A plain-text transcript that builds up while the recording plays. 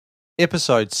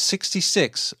episode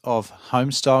 66 of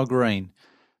Homestyle Green.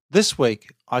 This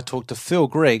week, I talked to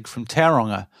Gregg from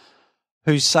Tauranga,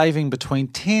 who's saving between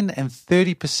 10 and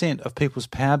 30% of people's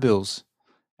power bills,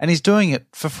 and he's doing it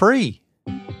for free.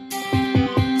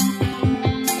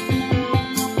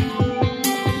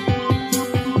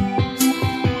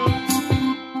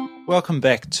 Welcome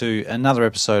back to another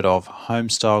episode of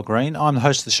Homestyle Green. I'm the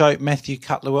host of the show, Matthew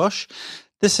Cutler-Welsh.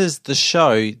 This is the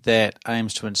show that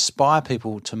aims to inspire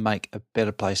people to make a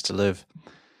better place to live.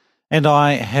 And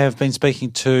I have been speaking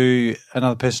to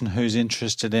another person who's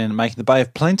interested in making the Bay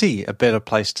of Plenty a better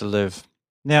place to live.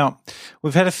 Now,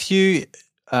 we've had a few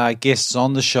guests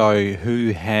on the show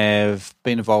who have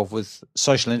been involved with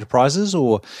social enterprises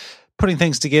or putting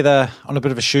things together on a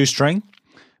bit of a shoestring.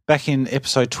 Back in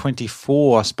episode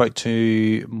 24, I spoke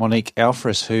to Monique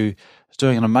Alfris, who is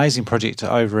doing an amazing project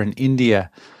over in India,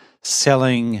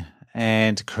 selling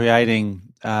and creating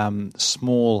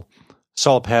small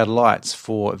solar-powered lights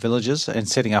for villages and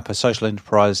setting up a social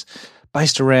enterprise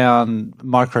based around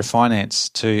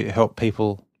microfinance to help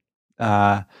people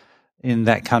in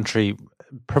that country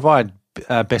provide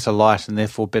better light and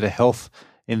therefore better health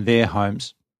in their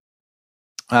homes.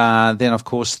 Then, of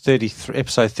course,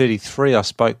 episode 33, I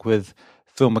spoke with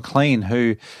Phil McLean,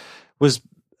 he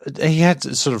had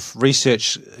sort of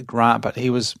research grant, but he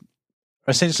was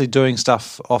essentially doing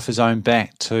stuff off his own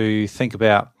back to think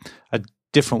about a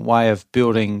different way of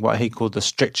building what he called the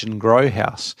stretch and grow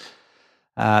house.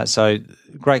 So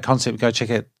great concept. Go check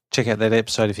out that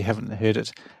episode if you haven't heard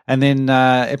it. And then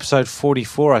episode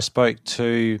 44, I spoke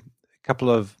to a couple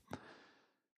of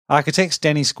architects,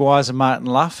 Danny Squires and Martin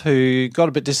Luff, who got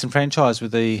a bit disenfranchised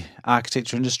with the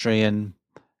architecture industry and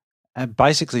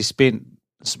basically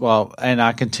and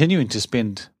are continuing to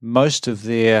spend most of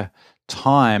their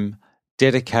time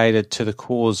dedicated to the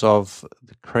cause of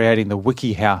creating the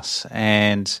Wiki House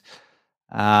and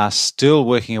still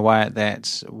working away at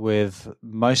that with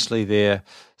mostly their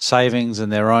savings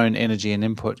and their own energy and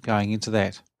input going into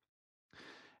that.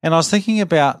 And I was thinking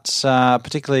about,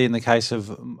 particularly in the case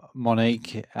of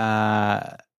Monique,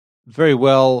 very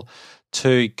well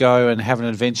to go and have an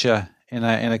adventure in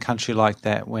a country like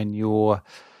that when you're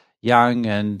young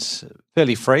and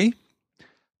fairly free.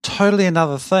 Totally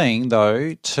another thing,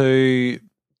 though, to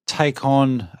take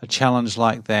on a challenge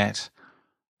like that,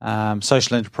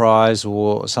 social enterprise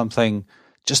or something,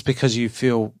 just because you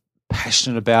feel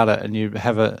passionate about it and you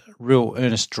have a real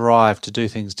earnest drive to do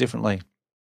things differently.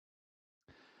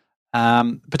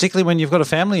 Particularly when you've got a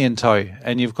family in tow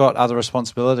and you've got other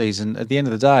responsibilities. And at the end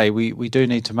of the day, we do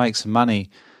need to make some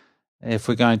money if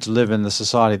we're going to live in the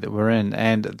society that we're in.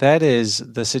 And that is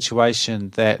the situation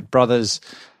that brothers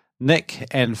Nick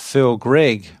and Phil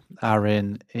Gregg are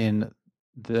in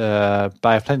the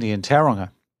Bay of Plenty in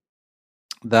Tauranga.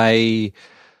 They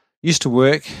used to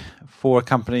work for a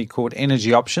company called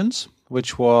Energy Options,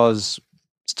 which was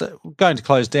going to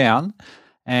close down,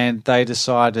 and they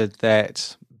decided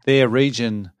that their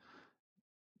region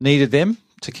needed them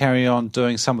to carry on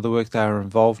doing some of the work they were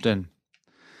involved in.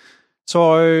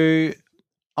 So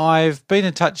I've been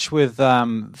in touch with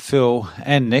Phil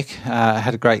and Nick,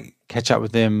 had a great catch up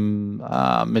with them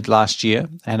mid last year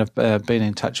and have been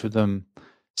in touch with them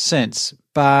since.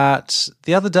 But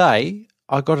the other day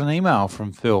I got an email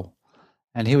from Phil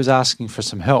and he was asking for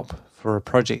some help for a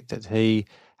project that he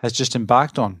has just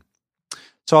embarked on.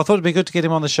 So I thought it'd be good to get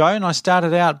him on the show, and I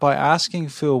started out by asking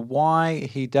Phil why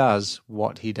he does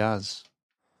what he does.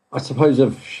 I suppose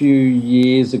a few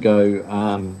years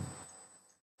ago,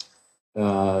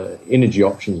 Energy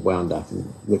Options wound up,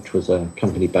 which was a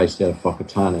company based out of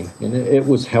Whakatane, and it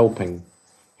was helping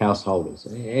householders.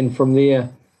 And from there,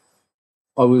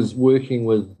 I was working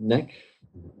with Nick,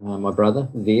 my brother,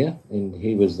 there, and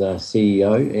he was the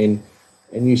CEO,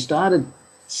 and you started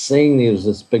seeing there was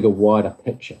this bigger, wider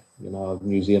picture, of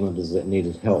New Zealanders that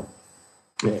needed help.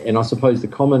 And I suppose the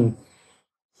common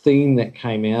theme that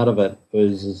came out of it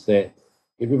is that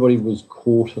everybody was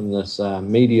caught in this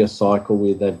media cycle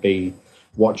where they'd be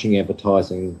watching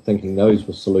advertising, thinking those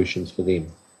were solutions for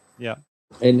them. Yeah.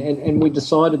 And we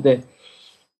decided that,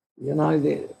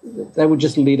 they were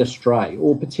just led astray,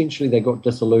 or potentially they got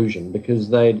disillusioned because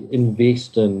they'd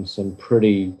invest in some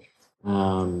pretty,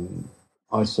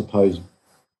 I suppose,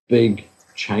 big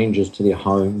changes to their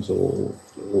homes or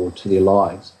to their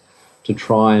lives to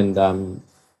try and,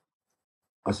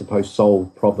 I suppose,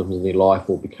 solve problems in their life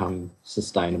or become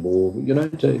sustainable,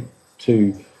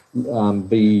 to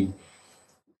be,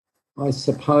 I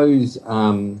suppose,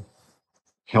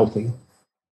 healthy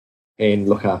and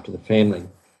look after the family.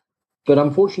 But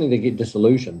unfortunately, they get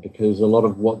disillusioned because a lot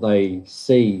of what they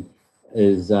see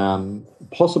is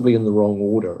possibly in the wrong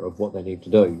order of what they need to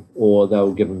do, or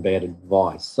they'll give them bad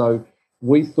advice. So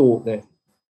we thought that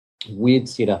we'd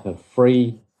set up a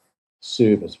free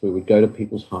service where we'd go to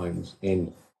people's homes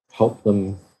and help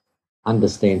them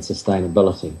understand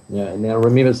sustainability. Now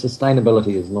remember,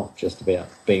 sustainability is not just about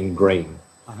being green.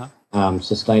 Uh-huh.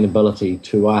 Sustainability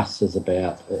to us is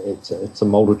about, it's a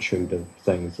multitude of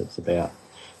things. It's about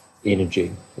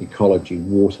energy, ecology,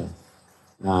 water,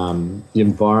 the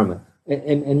environment.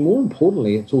 And more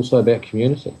importantly, it's also about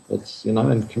community. It's,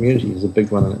 and community is a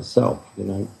big one in itself,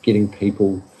 getting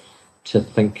people to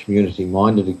think community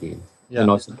minded again. Yeah.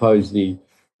 And I suppose the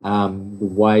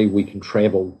way we can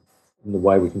travel and the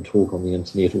way we can talk on the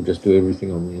internet or just do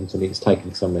everything on the internet is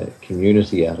taking some of that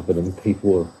community out of it, and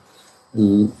people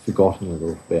have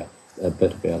forgotten a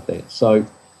bit about that. So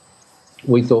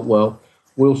we thought, well,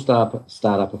 we'll start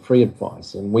up a free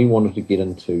advice, and we wanted to get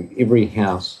into every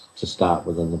house to start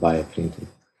with in the Bay of Plenty.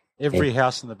 Every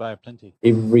house in the Bay of Plenty?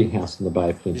 Every house in the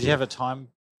Bay of Plenty. Did you have a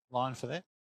timeline for that?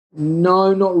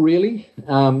 No, not really.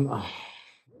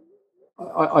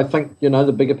 I think,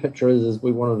 the bigger picture is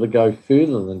we wanted to go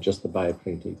further than just the Bay of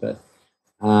Plenty. But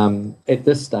at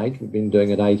this stage, we've been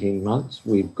doing it 18 months.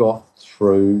 We've got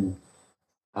through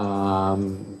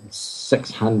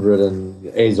 600, and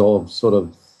as of sort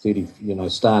of 30,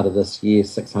 start of this year,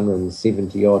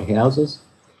 670 odd houses.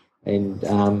 And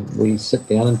we sit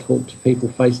down and talk to people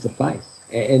face to face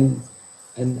and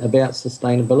about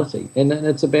sustainability. And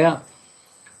it's about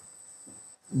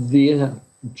their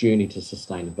journey to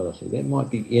sustainability. That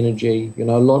might be energy. A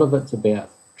lot of it's about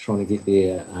trying to get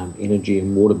their energy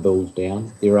and water bills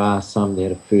down. There are some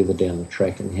that are further down the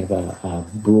track and have a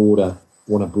broader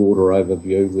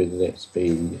overview, whether that's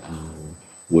be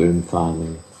worm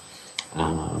farming,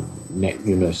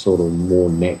 sort of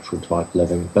more natural type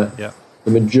living. But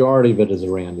the majority of it is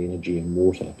around energy and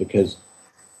water, because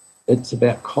it's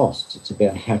about costs. It's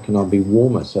about how can I be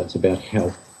warmer. So it's about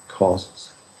health costs.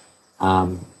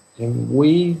 And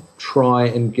we try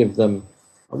and give them,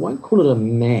 I won't call it a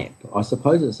map. I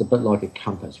suppose it's a bit like a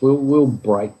compass. We'll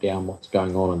break down what's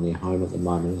going on in their home at the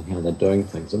moment and how they're doing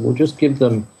things. And we'll just give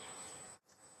them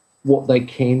what they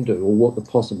can do, or what the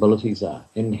possibilities are,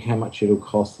 and how much it'll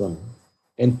cost them.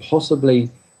 And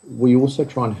possibly we also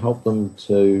try and help them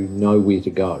to know where to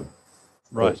go.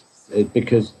 Right.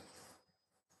 Because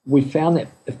we found that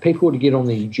if people were to get on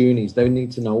these journeys, they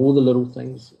need to know all the little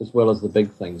things as well as the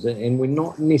big things. And we're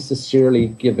not necessarily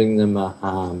giving them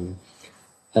a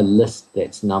list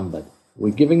that's numbered.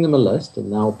 We're giving them a list,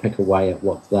 and they'll pick away at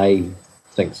what they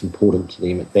think's important to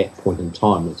them at that point in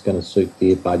time. It's going to suit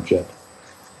their budget.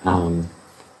 And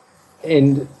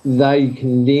they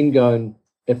can then go and,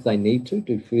 if they need to,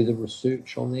 do further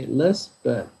research on that list.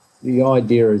 But the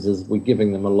idea is we're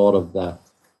giving them a lot of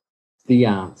the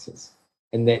answers.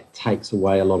 And that takes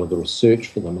away a lot of the research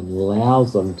for them and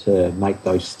allows them to make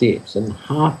those steps. And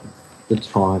half the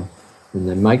time when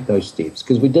they make those steps,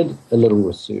 because we did a little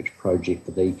research project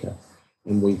with ECA,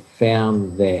 and we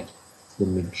found that the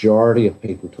majority of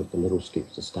people took the little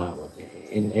steps to start with.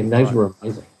 And those were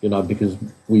amazing, because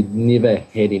we'd never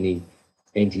had any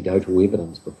anecdotal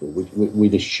evidence before.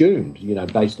 We'd assumed,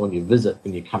 based on your visit,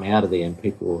 when you come out of there and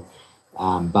people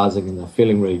are buzzing and they're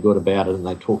feeling really good about it and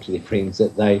they talk to their friends,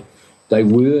 that they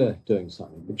were doing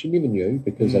something, but you never knew,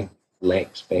 because they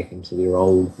lapsed back into their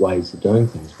old ways of doing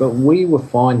things. But we were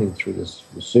finding through this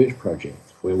research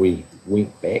project, where we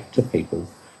went back to people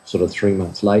sort of 3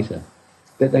 months later,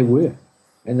 that they were.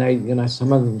 And they,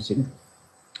 some of them said,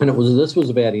 and this was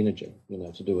about energy,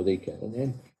 to do with eco.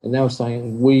 And they were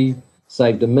saying we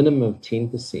saved a minimum of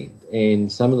 10%,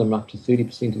 and some of them up to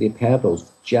 30% of their power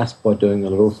bills just by doing the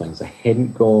little things. They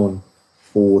hadn't gone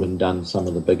forward and done some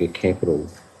of the bigger capital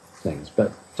things.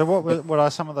 But so what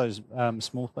are some of those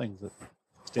small things that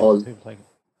people take?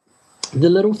 The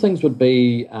little things would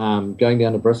be going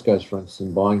down to Briscoe's, for instance,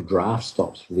 and buying draft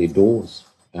stops for their doors.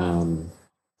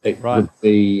 Would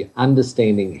be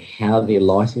understanding how their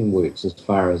lighting works, as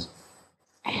far as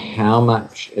how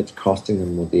much it's costing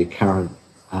them with their current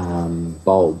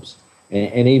bulbs,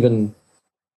 and even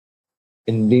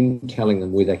and then telling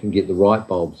them where they can get the right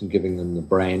bulbs and giving them the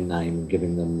brand name and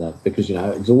giving them because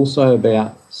it's also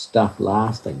about stuff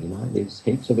lasting. There's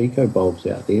heaps of eco bulbs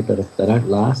out there, but if they don't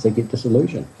last, they get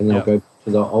disillusioned and they'll go to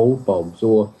the old bulbs,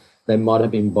 or they might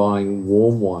have been buying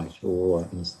warm white or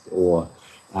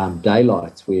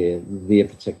daylights, where their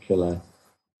particular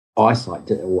eyesight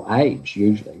or age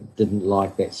usually didn't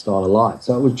like that style of light.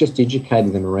 So it was just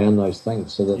educating them around those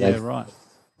things, so that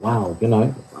wow,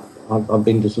 I've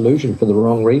been disillusioned for the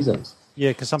wrong reasons. Yeah,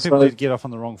 because some people did get off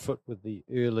on the wrong foot with the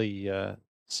early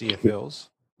CFLs.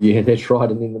 Yeah, that's right.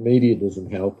 And then the media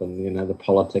doesn't help, and the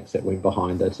politics that went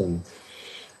behind it, and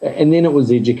then it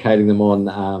was educating them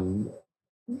on,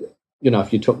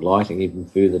 if you took lighting even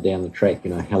further down the track,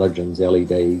 halogens,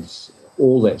 LEDs,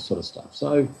 all that sort of stuff.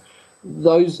 So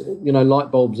those, light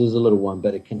bulbs is a little one,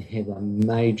 but it can have a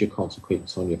major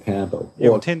consequence on your power bill. Yeah,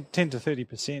 well, 10 to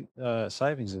 30%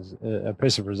 savings is an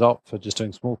impressive result for just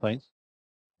doing small things.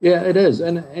 Yeah, it is,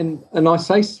 and I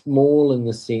say small in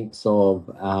the sense of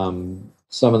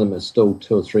some of them are still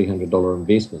 $200 or $300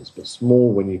 investments, but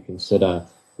small when you consider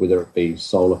whether it be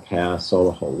solar power,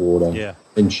 solar hot water,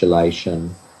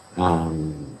 insulation,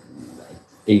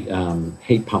 heat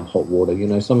pump hot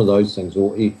water. Some of those things,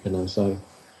 or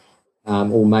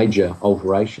or major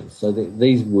alterations. So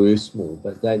these were small,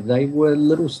 but they were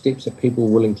little steps that people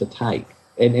were willing to take,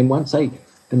 and once they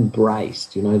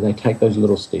embraced, they take those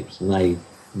little steps and they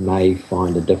may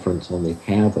find a difference on their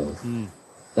power bill.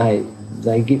 They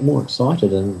get more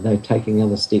excited and they're taking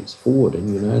other steps forward,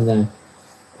 and they're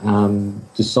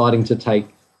deciding to take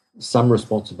some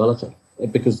responsibility,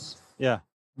 because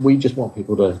we just want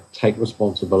people to take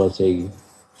responsibility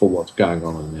for what's going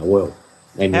on in our world.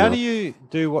 And how do you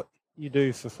do what you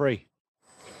do for free?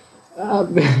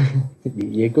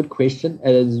 Yeah, good question.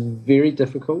 It is very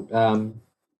difficult. Not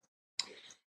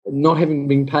having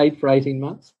been paid for 18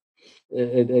 months,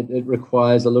 it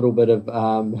requires a little bit of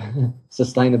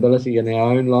sustainability in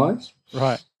our own lives.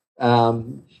 Right.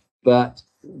 But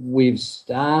we've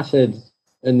started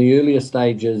in the earlier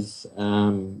stages.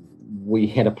 We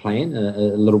had a plan, a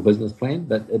little business plan,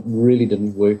 but it really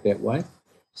didn't work that way.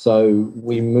 So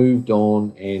we moved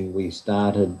on and we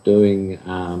started doing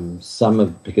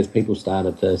because people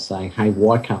started to say, hey,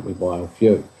 why can't we buy off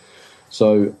you?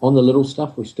 So on the little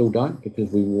stuff, we still don't, because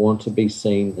we want to be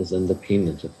seen as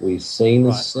independent. If we're seen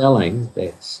as selling,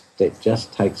 that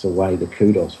just takes away the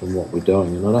kudos from what we're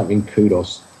doing. And I don't mean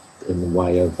kudos in the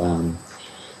way of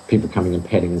people coming and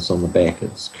patting us on the back.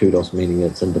 It's kudos meaning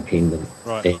it's independent,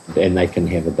 and they can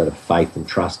have a bit of faith and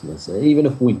trust in us, even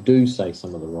if we do say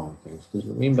some of the wrong things. Because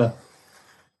remember,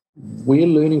 we're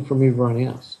learning from everyone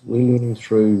else. We're learning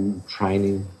through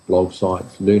training, blog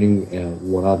sites, learning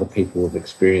what other people have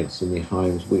experienced in their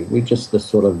homes. We're just this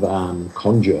sort of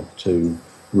conduit to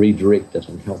redirect it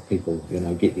and help people,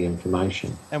 get the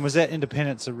information. And was that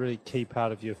independence a really key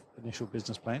part of your initial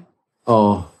business plan?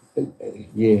 Oh,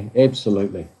 yeah,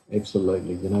 absolutely.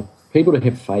 People to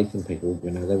have faith in people,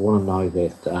 they want to know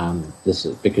that this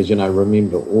is, because,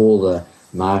 remember all the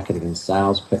marketing and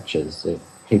sales pitches that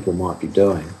people might be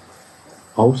doing,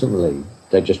 ultimately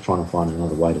they're just trying to find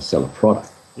another way to sell a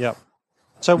product. Yep.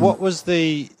 So what was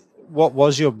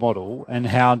your model, and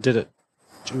how did it,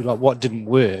 what didn't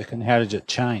work and how did it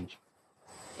change?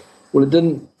 Well, it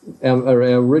didn't. Our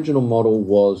original model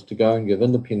was to go and give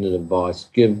independent advice,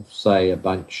 give, say, a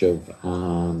bunch of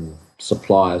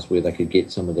suppliers where they could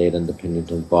get some of that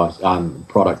independent advice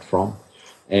product from,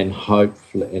 and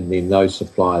hopefully, and then those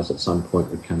suppliers at some point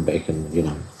would come back and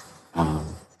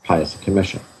pay us a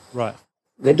commission. Right.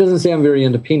 That doesn't sound very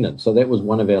independent, so that was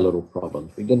one of our little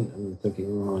problems. We didn't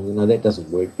thinking, that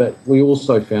doesn't work. But we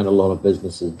also found a lot of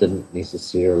businesses didn't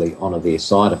necessarily honour their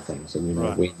side of things, and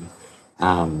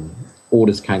when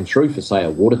orders came through for, say,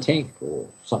 a water tank or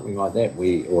something like that,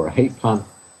 or a heat pump,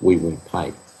 we weren't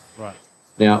paid. Right.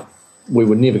 Now, we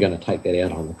were never going to take that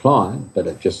out on the client, but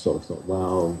it just sort of thought,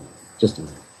 well,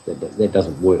 that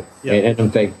doesn't work. Yep. And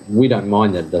in fact, we don't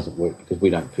mind that it doesn't work because we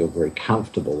don't feel very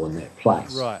comfortable in that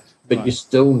place. Right. But you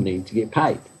still need to get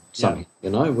paid somehow.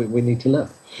 Yep. We need to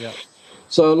live. Yep.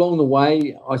 So along the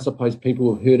way, I suppose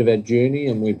people have heard of our journey,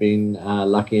 and we've been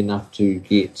lucky enough to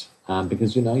get,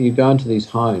 because, you go into these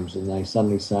homes and they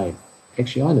suddenly say,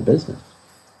 actually, I own a business,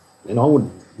 and I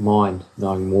wouldn't mind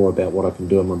knowing more about what I can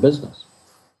do in my business.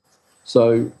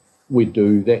 So we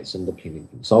do, that's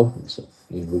independent consultancy,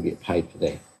 and we get paid for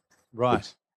that.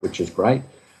 Right. Which is great.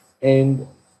 And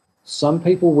some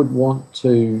people would want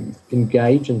to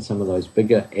engage in some of those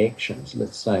bigger actions,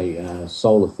 let's say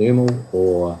solar thermal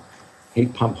or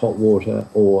heat pump hot water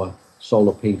or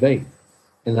solar PV,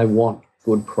 and they want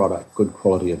good product, good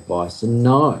quality advice, and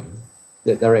know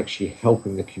that they're actually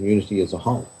helping the community as a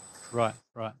whole. Right.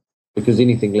 Because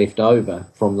anything left over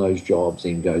from those jobs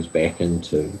then goes back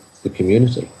into the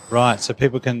community. Right, so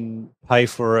people can pay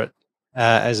for it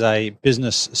as a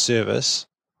business service,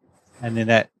 and then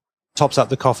that tops up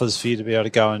the coffers for you to be able to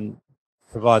go and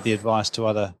provide the advice to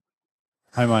other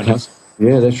homeowners.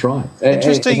 Yeah, that's right.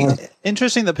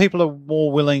 Interesting that people are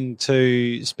more willing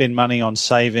to spend money on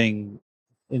saving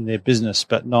in their business,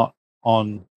 but not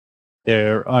on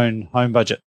their own home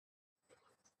budget.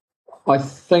 I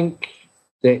think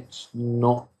that's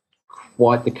not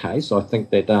quite the case. I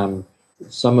think that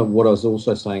some of what I was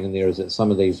also saying in there is that some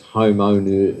of these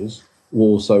homeowners were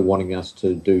also wanting us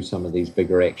to do some of these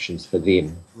bigger actions for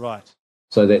them. Right.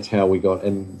 So that's how we got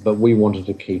in, but we wanted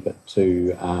to keep it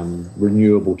to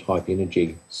renewable type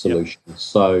energy solutions. Yep.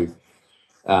 So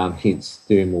hence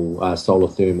thermal, solar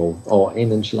thermal,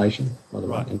 and insulation, by the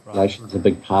way. Insulation is a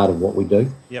big part of what we do.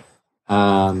 Yep.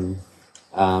 And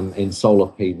solar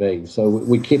PV. So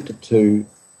we kept it to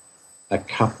a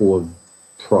couple of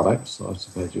products, I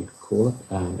suppose you could call it,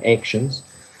 actions,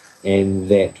 and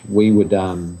that we would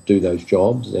do those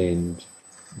jobs, and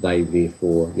they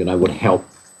therefore, would help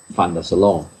fund us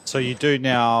along. So you do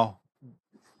now.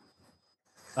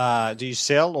 Do you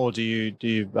sell, or do you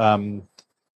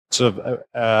sort of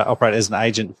operate as an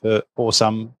agent for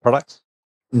some products?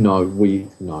 No, we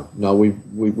don't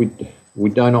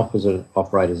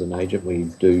operate as an agent. We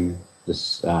do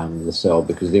this the sell,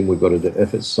 because then we've got to do,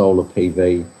 if it's solar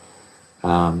PV,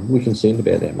 we're concerned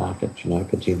about that market,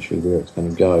 potentially where it's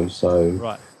going to go. So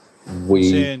right,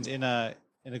 concerned in a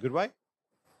good way.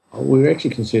 We're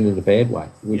actually concerned in a bad way.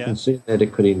 We're concerned that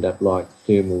it could end up like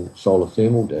solar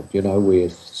thermal did, where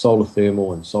solar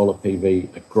thermal and solar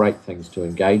PV are great things to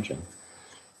engage in,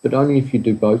 but only if you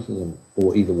do both of them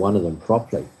or either one of them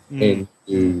properly, and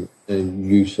you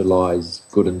utilise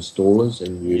good installers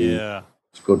and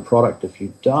it's a good product. If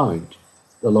you don't,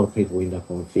 a lot of people end up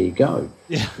on fair go.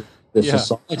 Yeah. The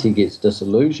society gets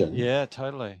disillusioned. Yeah,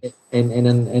 totally. And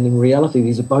in reality,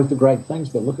 these are both the great things.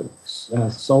 But look at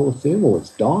solar thermal;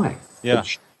 it's dying. Yeah, it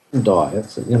shouldn't die.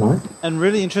 It's And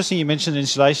really interesting, you mentioned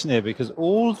insulation there, because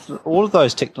all of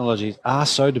those technologies are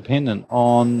so dependent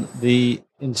on the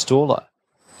installer.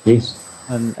 Yes.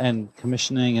 And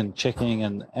commissioning and checking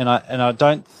and I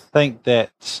don't think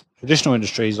that traditional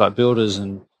industries like builders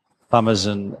and plumbers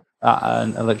and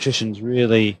electricians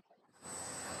really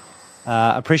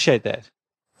appreciate that.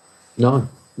 No,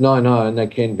 and they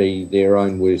can be their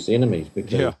own worst enemies,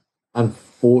 because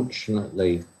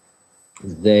unfortunately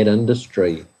that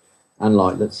industry,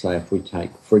 unlike, let's say, if we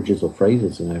take fridges or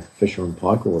freezers, Fisher and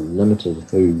Paykel were limited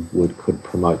who could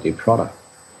promote their product.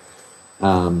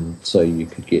 So you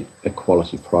could get a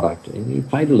quality product, and you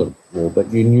paid a little more,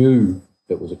 but you knew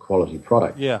it was a quality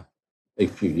product. Yeah, a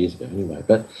few years ago anyway.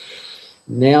 But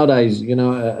nowadays,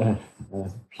 the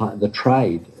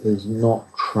trade is not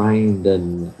trained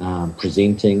in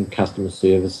presenting customer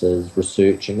services,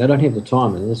 researching. They don't have the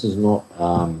time, and this is not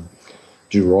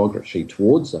derogatory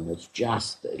towards them. It's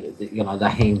just, they're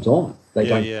hands-on. They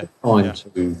don't have time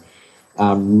to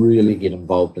really get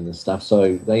involved in this stuff.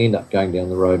 So they end up going down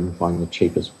the road and finding the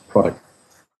cheapest product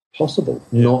possible,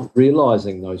 not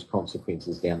realising those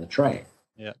consequences down the track.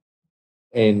 Yeah.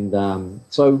 And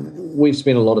so we've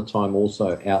spent a lot of time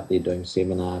also out there doing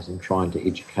seminars and trying to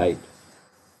educate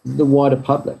the wider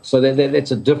public. So that's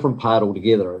a different part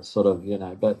altogether. It's sort of,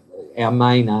 but our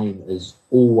main aim is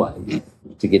always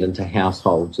to get into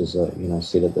households, as I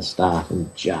said at the start,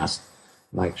 and just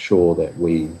make sure that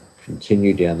we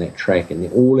continue down that track.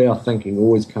 And all our thinking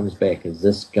always comes back, is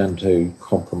this going to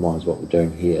compromise what we're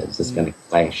doing here? Is this going to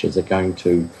clash? Is it going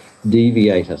to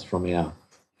deviate us from our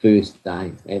first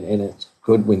aim? And it's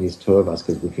good when there's two of us,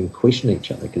 because we can question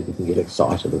each other, because we can get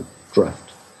excited or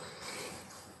drift.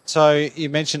 So you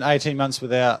mentioned 18 months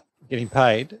without getting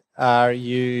paid. Are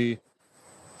you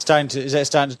is that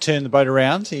starting to turn the boat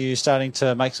around? Are you starting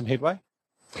to make some headway?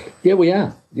 Yeah, we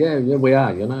are. Yeah, we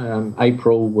are.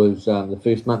 April was the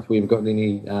first month we haven't got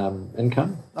any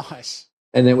income. Nice.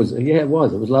 And that was, it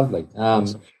was lovely.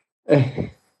 Awesome.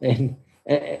 And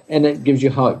it gives you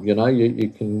hope. You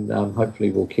can hopefully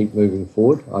we'll keep moving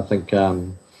forward. I think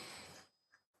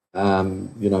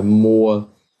more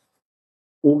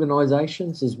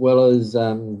organisations, as well as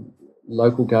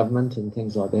local government and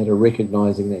things like that, are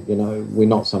recognising that we're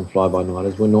not some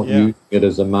fly-by-nighters. We're not using it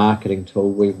as a marketing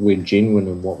tool. We're genuine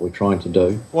in what we're trying to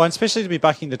do. Well, and especially to be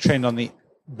bucking the trend on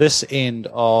this end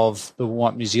of the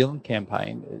Warm Up New Zealand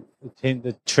campaign.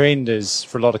 The trend is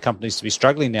for a lot of companies to be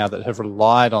struggling now that have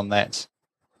relied on that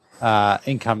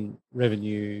income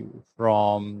revenue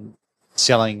from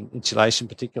selling insulation,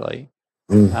 particularly.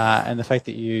 And the fact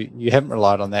that you haven't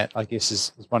relied on that, I guess,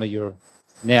 is one of your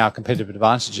now competitive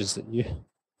advantages, that you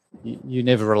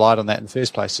never relied on that in the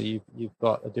first place. So you've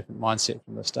got a different mindset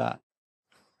from the start.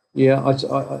 Yeah,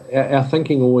 our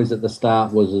thinking always at the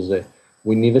start is that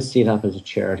we never set up as a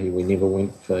charity. We never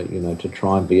went for to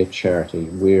try and be a charity.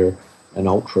 We're an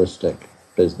altruistic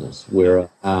business. We're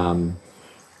a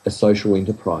social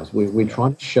enterprise. We're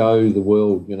trying to show the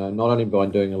world, not only by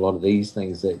doing a lot of these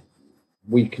things, that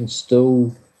we can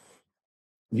still.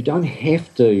 You don't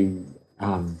have to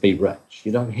be rich.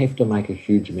 You don't have to make a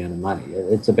huge amount of money.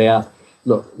 It's about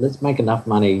look, let's make enough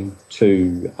money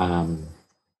to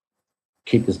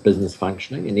keep this business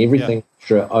functioning, and everything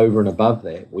extra over and above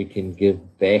that we can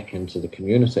give back into the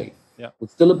community. Yeah. We're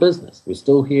still a business. We're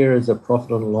still here as a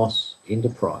profit and loss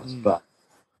enterprise, but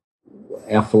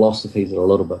our philosophies are a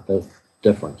little bit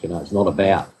different. It's not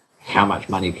about how much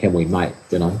money can we make.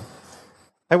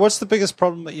 Hey, what's the biggest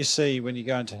problem that you see when you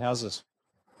go into houses?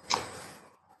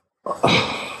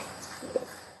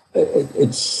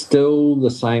 It's still the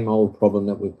same old problem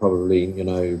that we've probably,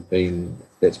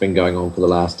 that's been going on for the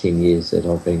last 10 years that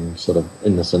I've been sort of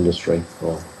in this industry,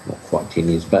 or not quite 10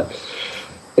 years, but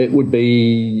it would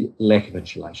be lack of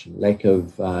insulation, lack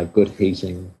of good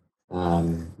heating,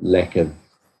 lack of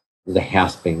the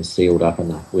house being sealed up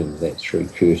enough, whether that's through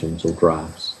curtains or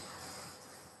drafts.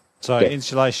 So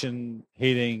insulation,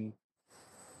 heating,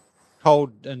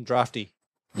 cold and drafty.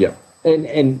 Yeah,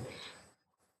 and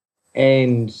in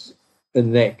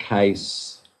that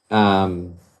case,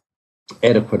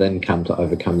 adequate income to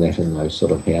overcome that in those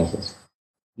sort of houses.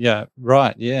 Yeah,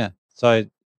 right. Yeah, so it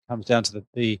comes down to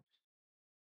the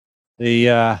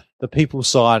people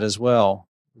side as well,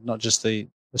 not just the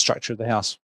structure of the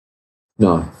house.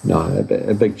 No,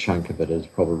 a big chunk of it is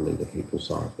probably the people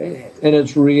side, and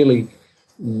it's really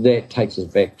that takes us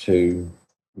back to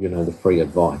the free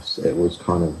advice. It was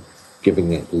kind of giving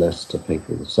that list to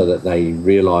people so that they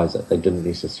realise that they didn't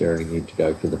necessarily need to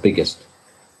go for the biggest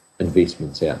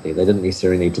investments out there. They didn't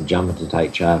necessarily need to jump into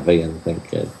HRV and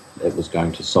think it was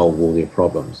going to solve all their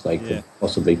problems. They could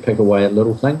possibly pick away at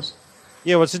little things.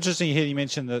 Yeah, well, it's interesting here you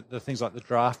mentioned the things like the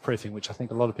draft proofing, which I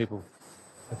think a lot of people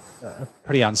are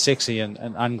pretty unsexy and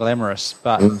unglamorous.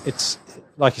 But it's,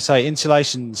 like you say,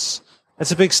 insulation's,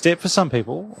 it's a big step for some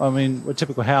people. I mean, a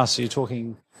typical house, you're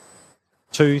talking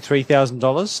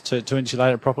 $2,000-$3,000 to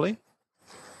insulate it properly.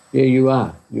 Yeah, you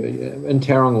are. In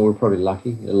Tauranga, we're probably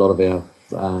lucky. A lot of our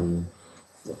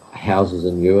houses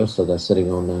in Ewa, so they're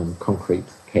sitting on concrete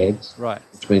pads, right?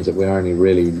 Which means that we're only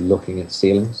really looking at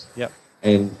ceilings. Yep.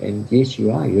 And yes,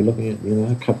 you are. You're looking at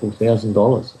a couple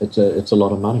 $1,000s. It's a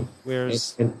lot of money.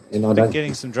 Whereas and I don't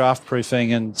getting some draft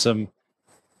proofing and some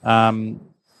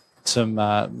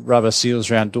rubber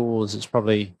seals around doors, it's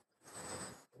probably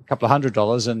a couple of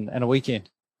 $100 and a weekend.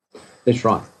 That's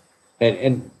right,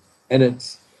 and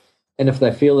it's. And if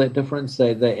they feel that difference,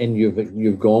 and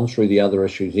you've gone through the other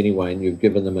issues anyway, and you've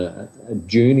given them a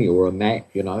journey or a map,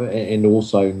 and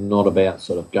also not about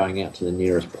sort of going out to the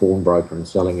nearest pawnbroker and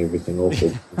selling everything off to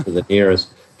the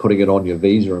nearest, putting it on your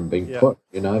visa and being put.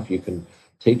 If you can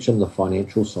teach them the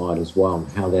financial side as well and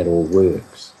how that all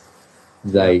works,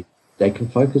 they can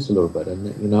focus a little bit,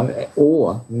 and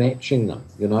or matching them.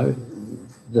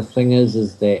 The thing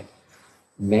is that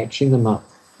matching them up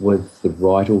with the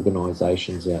right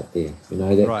organisations out there.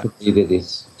 That could be that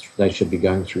they should be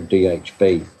going through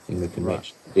DHB and we can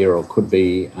match there, or it could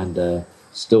be under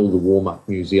still the warm-up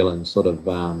New Zealand sort of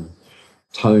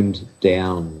toned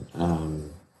down.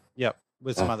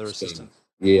 With some other assistance.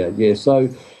 Yeah. So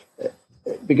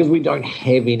because we don't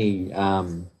have any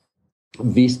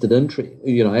vested interest,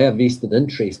 our vested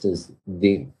interest is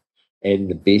them and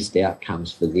the best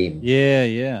outcomes for them.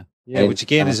 Yeah, which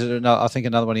again is, I think,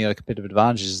 another one of your competitive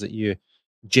advantages is that you're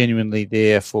genuinely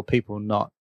there for people,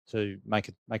 not to make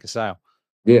a sale.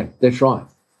 Yeah, that's right.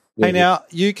 Yeah, hey, now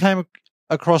you came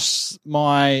across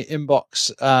my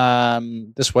inbox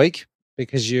this week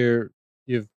because you've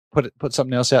put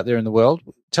something else out there in the world.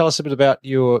 Tell us a bit about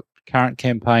your current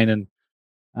campaign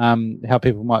and how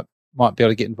people might be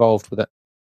able to get involved with it.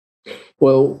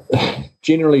 Well,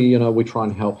 generally, we try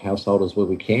and help householders where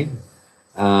we can.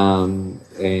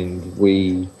 And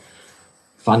we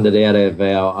fund it out of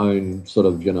our own sort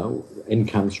of,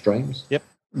 income streams. Yep.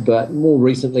 But more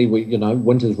recently,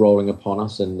 winter's rolling upon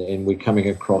us and we're coming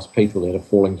across people that are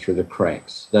falling through the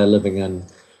cracks. They're living in,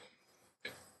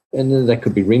 and they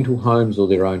could be rental homes or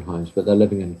their own homes, but they're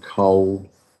living in cold,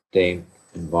 damp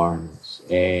environments.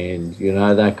 And,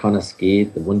 they're kind of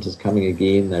scared. The winter's coming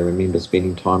again. They remember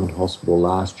spending time in hospital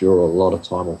last year, or a lot of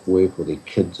time off work, or their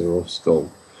kids are off school.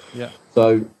 Yeah.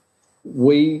 So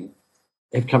we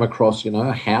have come across,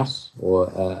 a house, or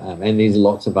and there's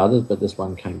lots of others, but this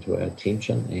one came to our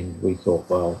attention, and we thought,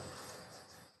 well,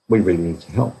 we really need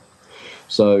to help.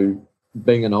 So,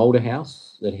 being an older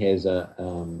house that has a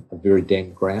very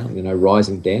damp ground,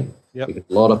 rising damp, because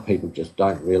a lot of people just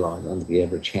don't realise under the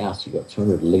average house you've got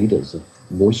 200 litres of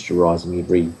moisture rising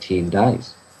every 10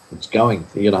 days. It's going,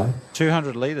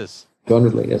 200 litres.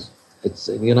 200 litres. It's,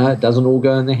 it doesn't all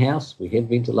go in the house. We have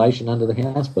ventilation under the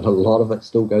house, but a lot of it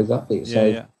still goes up there.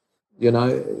 So,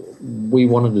 we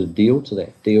wanted to deal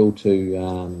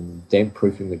to damp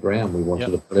proofing the ground. We wanted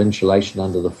to put insulation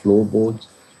under the floorboards.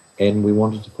 and we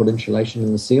wanted to put insulation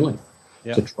in the ceiling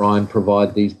to try and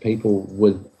provide these people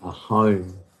with a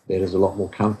home that is a lot more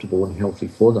comfortable and healthy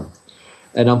for them.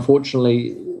 And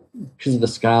unfortunately, because of the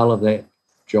scale of that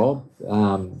job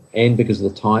and because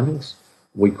of the timings,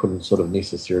 we couldn't sort of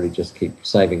necessarily just keep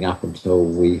saving up until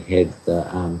we had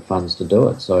the funds to do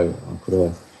it. So I put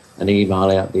an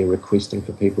email out there requesting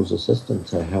for people's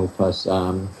assistance to help us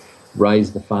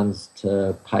raise the funds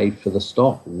to pay for the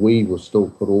stock. We will still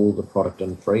put all the product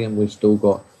in free, and we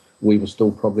will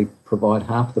still probably provide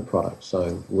half the product.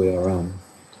 So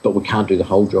but we can't do the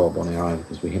whole job on our own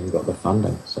because we haven't got the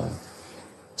funding.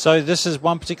 So this is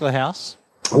one particular house?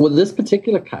 Well, this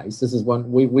particular case, this is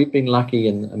one we've been lucky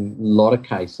in a lot of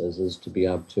cases is to be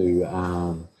able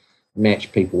to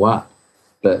match people up,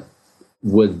 but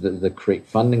with the correct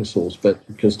funding source. But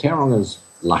because Tauranga's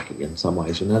lucky in some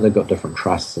ways, they've got different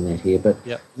trusts and that here, but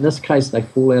in this case they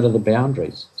fall out of the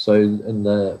boundaries. So in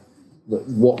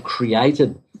what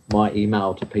created my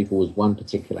email to people was one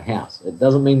particular house. It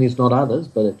doesn't mean there's not others,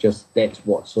 but that's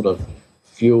what sort of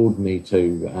fueled me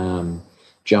to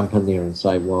jump in there and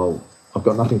say, well, I've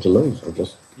got nothing to lose. I'll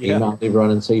just email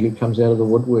everyone and see who comes out of the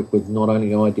woodwork with not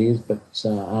only ideas but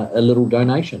a little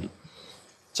donation.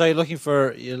 So you're looking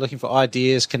for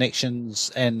ideas,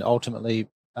 connections, and ultimately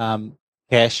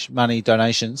cash, money,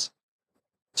 donations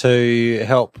to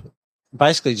help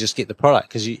basically just get the product,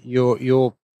 because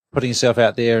you're putting yourself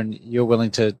out there and you're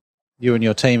willing to. You and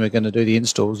your team are going to do the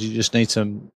installs. You just need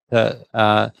some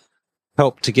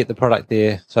help to get the product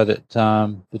there so that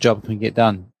the job can get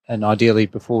done, and ideally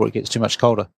before it gets too much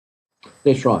colder.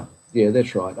 That's right. Yeah,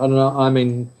 that's right. I don't know. I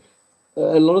mean,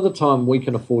 a lot of the time we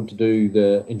can afford to do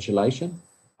the insulation,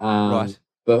 right?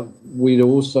 But we'd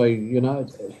also,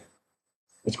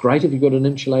 it's great if you've got an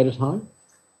insulated home,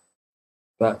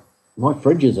 but my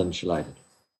fridge is insulated.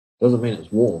 Doesn't mean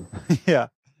it's warm. Yeah.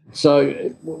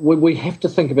 So we have to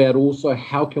think about also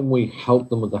how can we help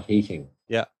them with the heating.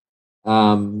 Yeah.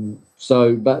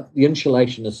 But the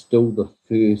insulation is still the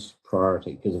first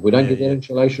priority, because if we don't get that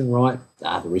insulation right,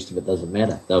 the rest of it doesn't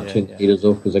matter. They'll turn the heaters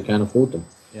off because they can't afford them.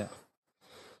 Yeah.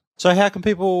 So how can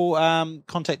people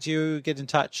contact you, get in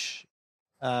touch?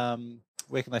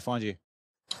 Where can they find you?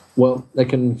 Well, they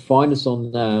can find us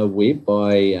on the web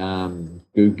by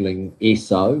Googling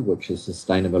ESO, which is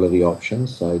Sustainability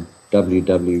Options, so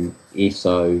www.eso.org.nz.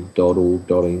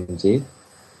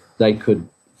 They could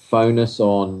phone us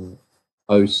on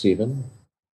 07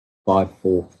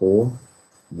 544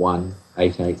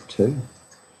 1882.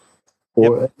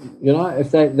 Or,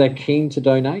 if they're keen to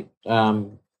donate,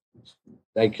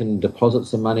 they can deposit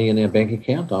some money in our bank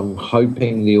account. I'm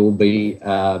hoping there will be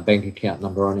a bank account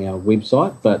number on our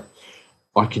website, but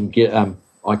I can give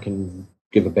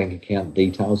a bank account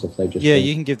details if they just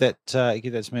you can give that to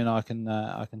me, and I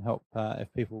can help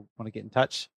if people want to get in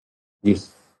touch.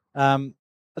 Yes.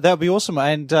 That would be awesome.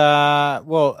 And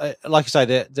like you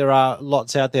say, there are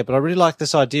lots out there, but I really like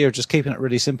this idea of just keeping it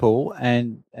really simple,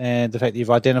 and the fact that you've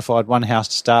identified one house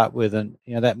to start with, and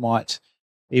that might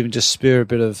even just spur a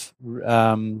bit of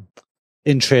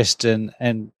interest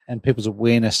and people's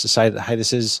awareness to say that, hey,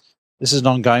 this is an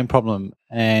ongoing problem,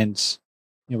 and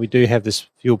we do have this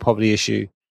fuel poverty issue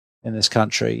in this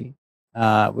country,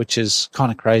 which is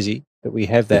kind of crazy that we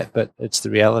have that, but it's the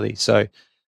reality. So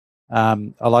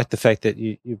I like the fact that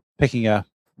you're picking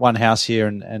one house here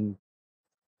and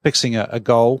fixing a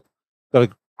goal, got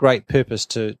a great purpose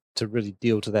to really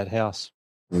deal to that house.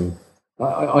 Mm.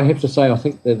 I have to say, I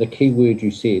think the key word you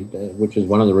said, which is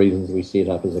one of the reasons we set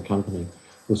up as a company,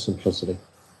 was simplicity.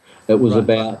 It was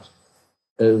about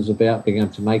being able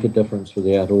to make a difference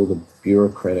without all the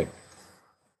bureaucratic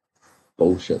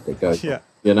bullshit that goes on,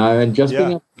 and just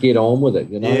being able to get on with it,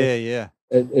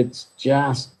 It's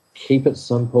just keep it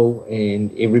simple,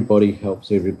 and everybody helps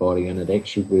everybody, and it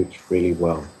actually works really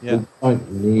well. Yeah. You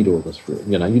don't need all this,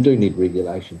 you do need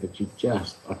regulation, but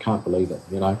I can't believe it,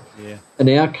 Yeah. In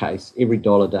our case, every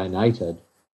dollar donated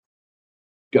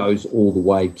goes all the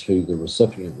way to the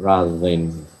recipient rather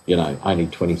than, only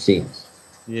 20 cents.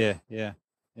 Yeah. Have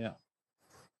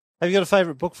you got a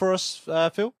favourite book for us,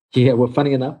 Phil? Yeah, well,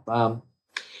 funny enough, I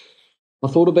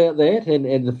thought about that,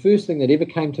 and the first thing that ever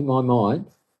came to my mind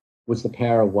was The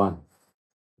Power of One.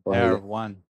 Power of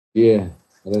One. Yeah,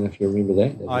 I don't know if you remember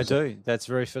that. I do. That's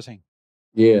very fitting.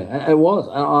 Yeah, it was.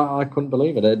 I couldn't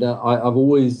believe it. I've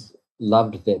always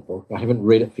loved that book. I haven't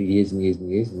read it for years and years and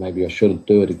years, and maybe I should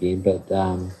do it again, but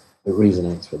it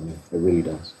resonates with me. It really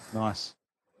does. Nice.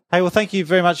 Hey, well, thank you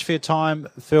very much for your time,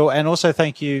 Phil, and also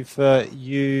thank you for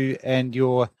you and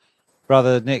your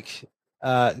brother, Nick.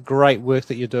 Great work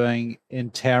that you're doing in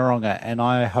Tauranga, and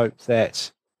I hope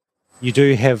that you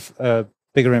do have a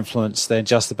bigger influence than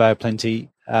just the Bay of Plenty.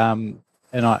 And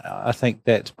I think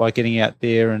that by getting out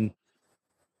there and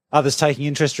others taking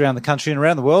interest around the country and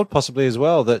around the world possibly as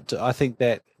well, that I think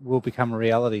that will become a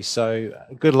reality. So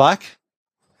good luck.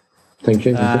 Thank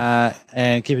you.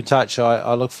 And keep in touch.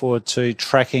 I look forward to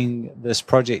tracking this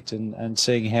project and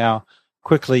seeing how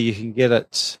quickly you can get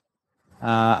it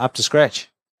up to scratch.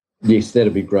 Yes,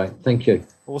 that'd be great. Thank you.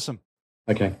 Awesome.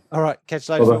 Okay. All right. Catch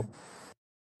you later, Phil.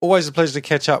 Always a pleasure to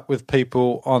catch up with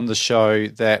people on the show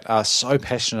that are so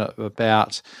passionate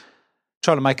about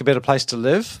trying to make a better place to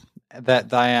live, that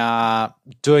they are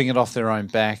doing it off their own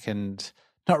back and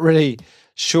not really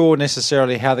sure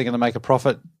necessarily how they're going to make a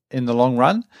profit in the long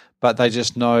run, but they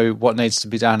just know what needs to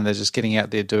be done and they're just getting out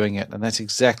there doing it. And that's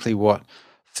exactly what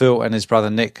Phil and his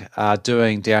brother Nick are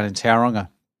doing down in Tauranga.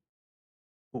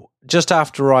 Just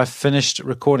after I finished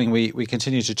recording, we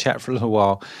continued to chat for a little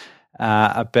while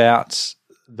about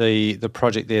the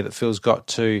project there that Phil's got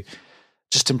to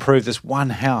just improve this one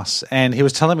house. And he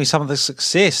was telling me some of the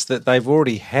success that they've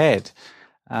already had.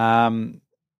 For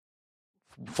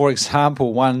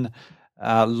example, one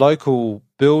local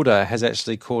builder has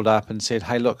actually called up and said,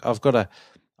 "Hey, look, I've got a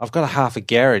half a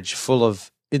garage full of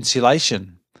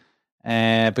insulation."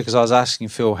 Because I was asking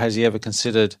Phil, has he ever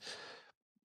considered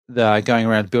going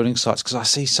around building sites? Because I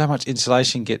see so much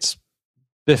insulation gets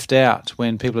biffed out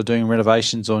when people are doing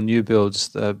renovations or new builds.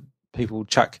 The people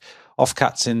chuck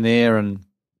offcuts in there and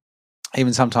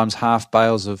even sometimes half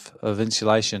bales of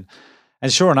insulation.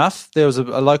 And sure enough, there was a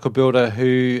local builder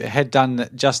who had done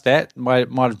just that, might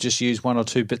have just used one or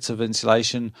two bits of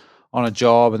insulation on a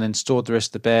job and then stored the rest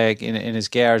of the bag in his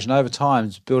garage. And over time,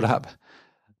 it's built up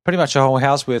pretty much a whole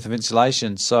house worth of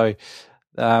insulation. So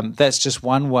that's just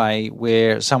one way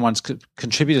where someone's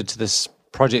contributed to this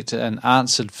project and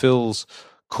answered Phil's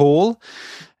call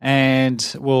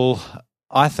and will,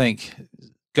 I think,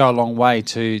 go a long way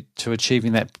to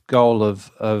achieving that goal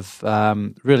of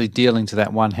really dealing to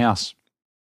that one house.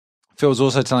 Phil was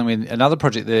also telling me another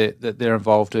project that they're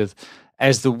involved with.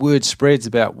 As the word spreads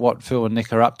about what Phil and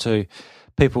Nick are up to,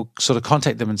 people sort of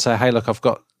contact them and say, "Hey, look, I've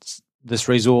got this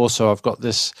resource or I've got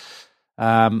this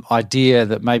idea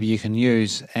that maybe you can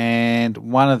use." And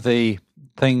one of the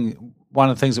things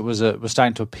that was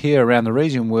starting to appear around the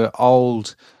region were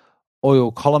old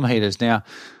oil column heaters. Now,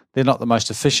 they're not the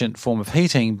most efficient form of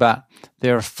heating, but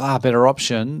they're a far better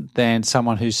option than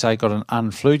someone who's, say, got an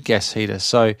unflued gas heater.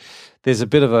 So there's a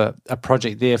bit of a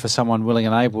project there for someone willing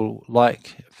and able,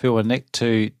 like Phil and Nick,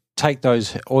 to take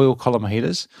those oil column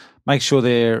heaters, make sure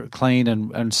they're clean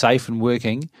and safe and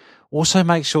working, also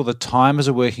make sure the timers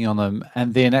are working on them,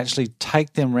 and then actually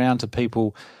take them round to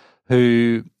people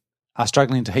who are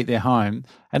struggling to heat their home,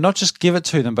 and not just give it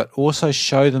to them, but also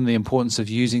show them the importance of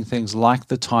using things like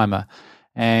the timer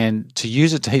and to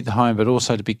use it to heat the home, but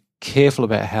also to be careful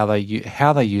about how they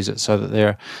use it so that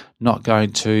they're not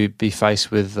going to be faced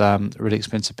with really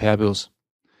expensive power bills.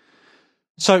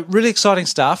 So really exciting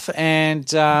stuff, and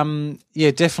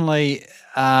definitely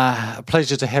a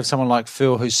pleasure to have someone like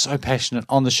Phil who's so passionate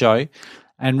on the show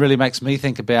and really makes me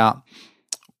think about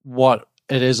what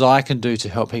it is I can do to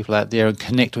help people out there and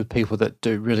connect with people that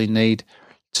do really need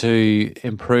to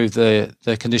improve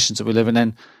the conditions that we live in.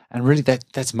 And really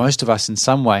that's most of us in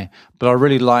some way. But I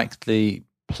really like the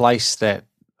place that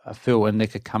Phil and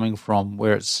Nick are coming from,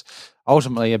 where it's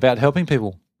ultimately about helping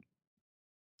people.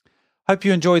 Hope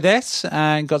you enjoyed that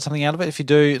and got something out of it. If you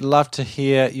do, love to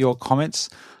hear your comments.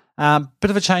 Bit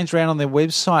of a change around on their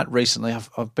website recently.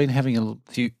 I've been having a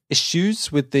few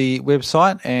issues with the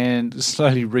website and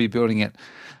slowly rebuilding it.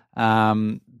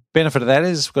 Benefit of that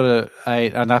is we've got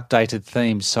an updated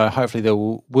theme, so hopefully there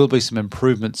will be some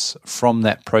improvements from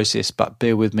that process, but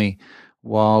bear with me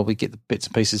while we get the bits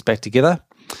and pieces back together.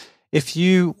 If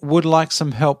you would like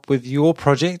some help with your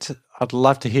project, I'd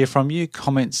love to hear from you.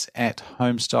 Comments at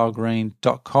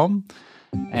homestylegreen.com,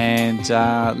 and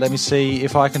let me see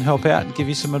if I can help out and give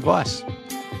you some advice.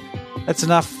 That's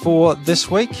enough for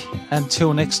this week.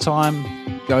 Until next time,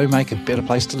 go make a better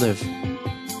place to live.